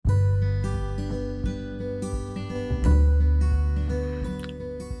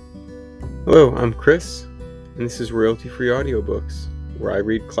Hello, I'm Chris, and this is royalty-free audiobooks, where I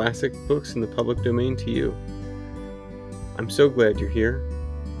read classic books in the public domain to you. I'm so glad you're here.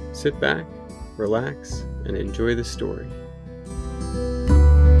 Sit back, relax, and enjoy the story.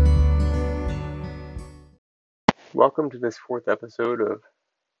 Welcome to this fourth episode of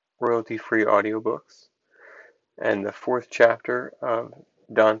royalty-free audiobooks, and the fourth chapter of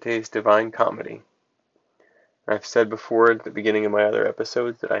Dante's Divine Comedy. I've said before at the beginning of my other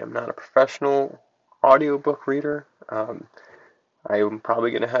episodes that I am not a professional audiobook reader. I am probably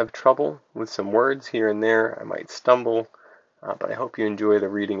going to have trouble with some words here and there. I might stumble, but I hope you enjoy the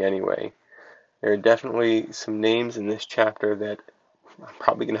reading anyway. There are definitely some names in this chapter that I'm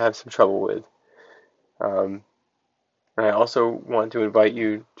probably going to have some trouble with. And I also want to invite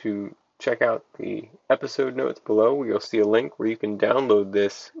you to check out the episode notes below, where you'll see a link where you can download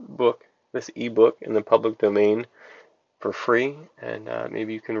this ebook in the public domain for free, and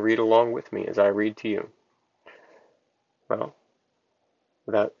maybe you can read along with me as I read to you. Well,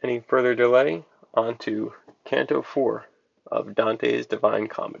 without any further delay, on to Canto IV of Dante's Divine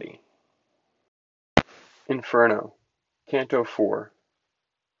Comedy. Inferno, Canto IV.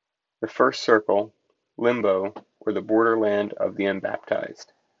 The first circle, limbo, or the borderland of the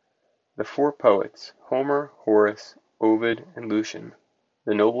unbaptized. The four poets, Homer, Horace, Ovid, and Lucian,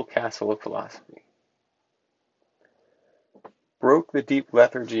 the noble castle of philosophy. Broke the deep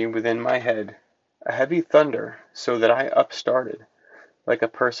lethargy within my head, a heavy thunder, so that I upstarted, like a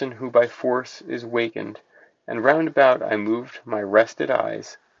person who by force is wakened, and round about I moved my rested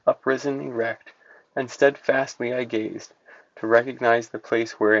eyes, uprisen erect, and steadfastly I gazed, to recognize the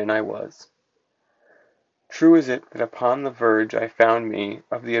place wherein I was. True is it that upon the verge I found me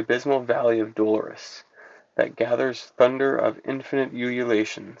of the abysmal valley of Dolorous, that gathers thunder of infinite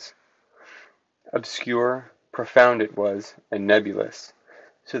ululations. Obscure, profound it was, and nebulous,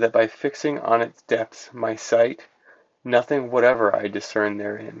 so that by fixing on its depths my sight, nothing whatever I discern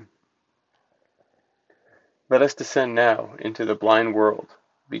therein. Let us descend now into the blind world,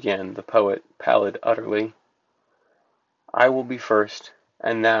 began the poet, pallid utterly. I will be first,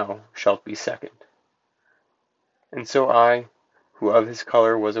 and thou shalt be second. And so I, who of his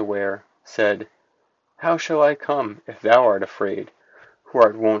colour was aware, said, How shall I come, if thou art afraid, who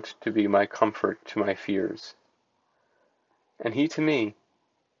art wont to be my comfort to my fears? And he to me,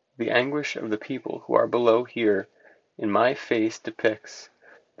 the anguish of the people who are below here, in my face depicts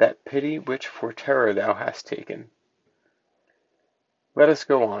that pity which for terror thou hast taken. Let us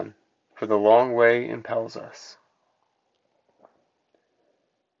go on, for the long way impels us.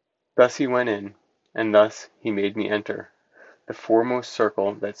 Thus he went in, and thus he made me enter the foremost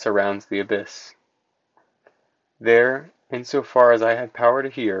circle that surrounds the abyss. There, in so far as I had power to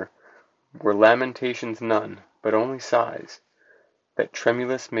hear, were lamentations none, but only sighs, that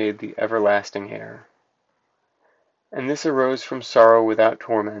tremulous made the everlasting air. And this arose from sorrow without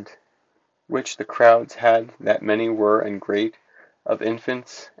torment, which the crowds had that many were and great, of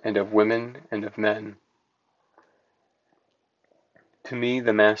infants, and of women, and of men. To me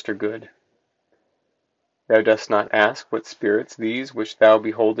the Master good. Thou dost not ask what spirits these which thou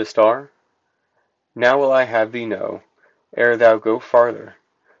beholdest are? Now will I have thee know, ere thou go farther,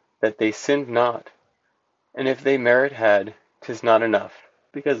 that they sinned not, and if they merit had, 'tis not enough,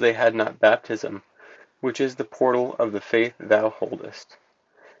 because they had not baptism, which is the portal of the faith thou holdest.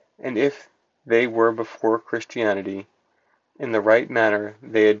 And if they were before Christianity, in the right manner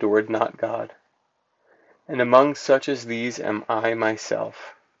they adored not God. And among such as these am I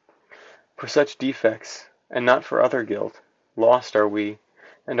myself. For such defects, and not for other guilt, lost are we,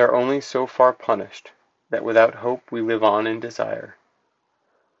 and are only so far punished, that without hope we live on in desire.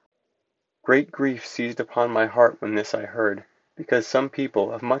 Great grief seized upon my heart when this I heard, because some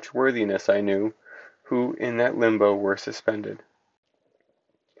people of much worthiness I knew, who in that limbo were suspended.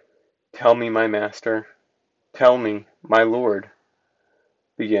 Tell me, my master, tell me, my lord,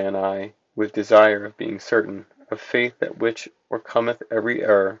 began I, with desire of being certain, of faith at which o'ercometh every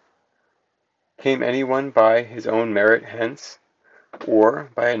error. Came any one by his own merit hence, or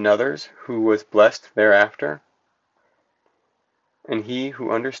by another's who was blessed thereafter? And he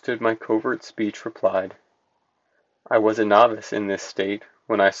who understood my covert speech replied, I was a novice in this state,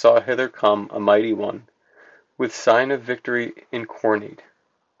 when I saw hither come a mighty one, with sign of victory incornate.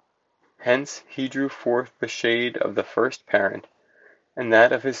 Hence he drew forth the shade of the first parent, and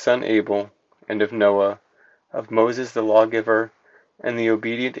that of his son Abel, and of Noah, of Moses the lawgiver, and the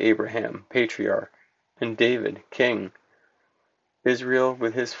obedient Abraham, patriarch, and David, king, Israel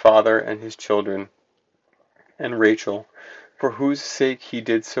with his father and his children, and Rachel, for whose sake he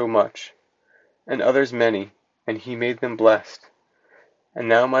did so much, and others many, and he made them blessed,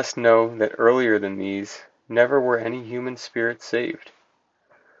 And thou must know that earlier than these never were any human spirits saved.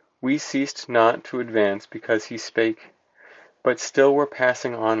 We ceased not to advance because he spake, but still were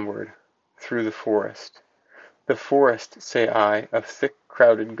passing onward through the forest, say I, of thick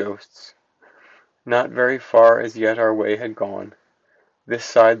crowded ghosts. Not very far as yet our way had gone, this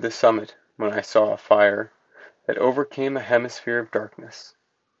side the summit, when I saw a fire that overcame a hemisphere of darkness.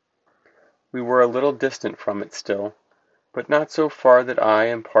 We were a little distant from it still, but not so far that I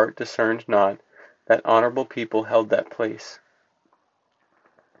in part discerned not that honorable people held that place.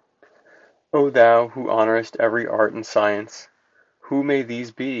 O thou who honourest every art and science, who may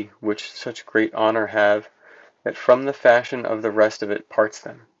these be which such great honour have, that from the fashion of the rest of it parts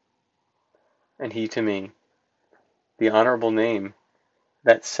them? And he to me, the honourable name,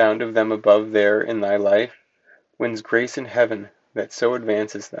 that sound of them above there in thy life, wins grace in heaven that so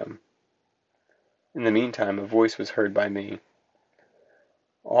advances them. In the meantime a voice was heard by me.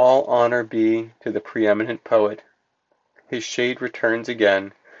 All honour be to the preeminent poet, his shade returns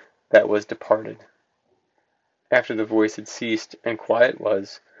again that was departed. After the voice had ceased, and quiet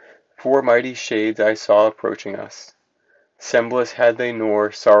was, 4 mighty shades I saw approaching us. Semblance had they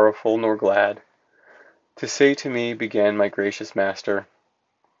nor sorrowful nor glad. To say to me began my gracious master,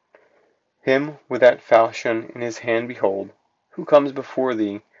 him with that falchion in his hand behold, who comes before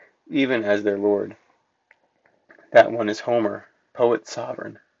thee, even as their lord. That one is Homer, poet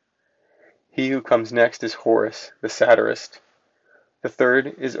sovereign. He who comes next is Horace, the satirist. The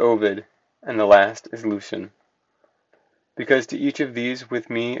third is Ovid, and the last is Lucian. Because to each of these with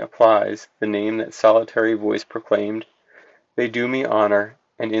me applies the name that solitary voice proclaimed, they do me honour,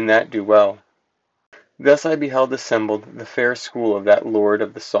 and in that do well. Thus I beheld assembled the fair school of that lord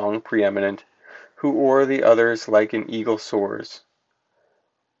of the song preeminent, who o'er the others like an eagle soars.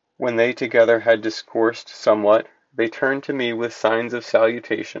 When they together had discoursed somewhat, they turned to me with signs of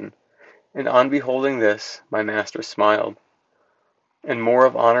salutation, and on beholding this, my master smiled. And more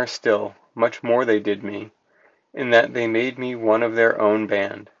of honour still, much more they did me, in that they made me one of their own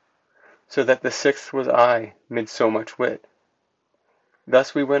band, so that the 6th was I, mid so much wit.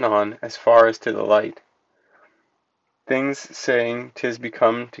 Thus we went on, as far as to the light, things saying 'tis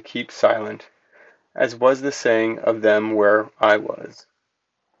become to keep silent, as was the saying of them where I was.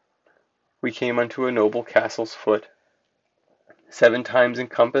 We came unto a noble castle's foot, 7 times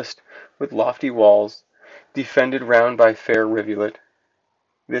encompassed with lofty walls, defended round by fair rivulet.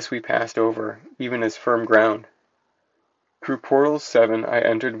 This we passed over, even as firm ground. Through portals 7 I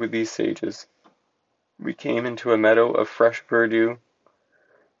entered with these sages. We came into a meadow of fresh verdure.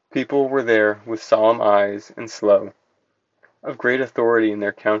 People were there with solemn eyes and slow, of great authority in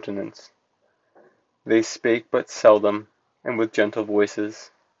their countenance. They spake but seldom, and with gentle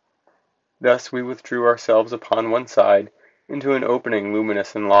voices. Thus we withdrew ourselves upon one side into an opening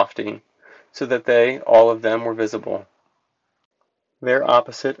luminous and lofty, so that they, all of them, were visible. There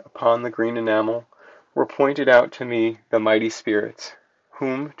opposite, upon the green enamel, were pointed out to me the mighty spirits,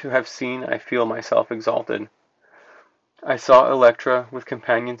 whom to have seen I feel myself exalted. I saw Electra with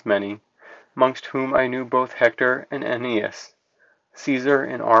companions many, mongst whom I knew both Hector and Aeneas, Caesar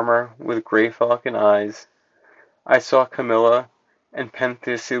in armour with grey falcon eyes. I saw Camilla and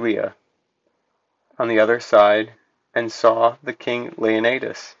Penthesilea on the other side, and saw the king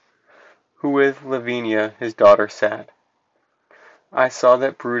Leonidas, who with Lavinia his daughter sat. I saw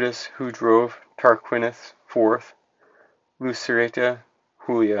that Brutus who drove Tarquinius forth, Lucereta,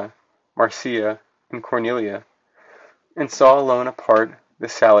 Julia, Marcia, and Cornelia, and saw alone apart the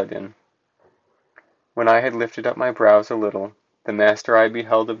Saladin. When I had lifted up my brows a little, the master I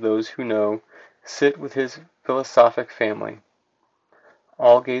beheld of those who know sit with his philosophic family.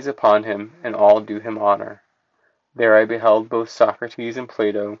 All gaze upon him, and all do him honour. There I beheld both Socrates and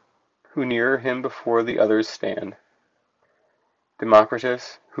Plato, who nearer him before the others stand.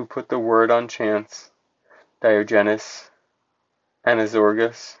 Democritus, who put the word on chance, Diogenes,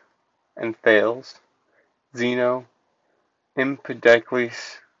 Anaxagoras, and Thales, Zeno,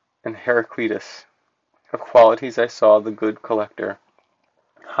 Empedocles, and Heraclitus. Of qualities I saw the good collector.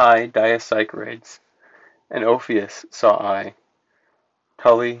 High Dioscorides, and Ophius saw I,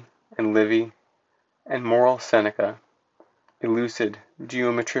 Tully and Livy, and moral Seneca, elucid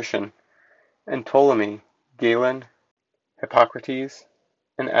geometrician, and Ptolemy, Galen, Hippocrates,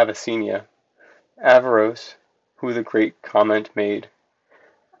 and Avicenna, Averroes, who the great comment made.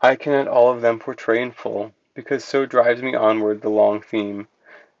 I cannot all of them portray in full, because so drives me onward the long theme,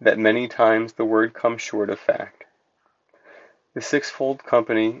 that many times the word comes short of fact. The 6-fold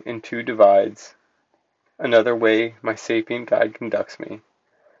company in 2 divides. Another way my sapient guide conducts me,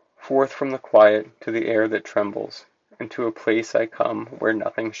 forth from the quiet to the air that trembles, and to a place I come where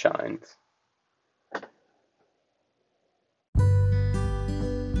nothing shines.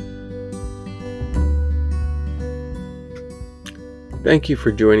 Thank you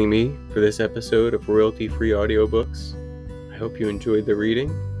for joining me for this episode of royalty-free audiobooks. I hope you enjoyed the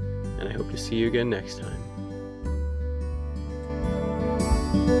reading, and I hope to see you again next time.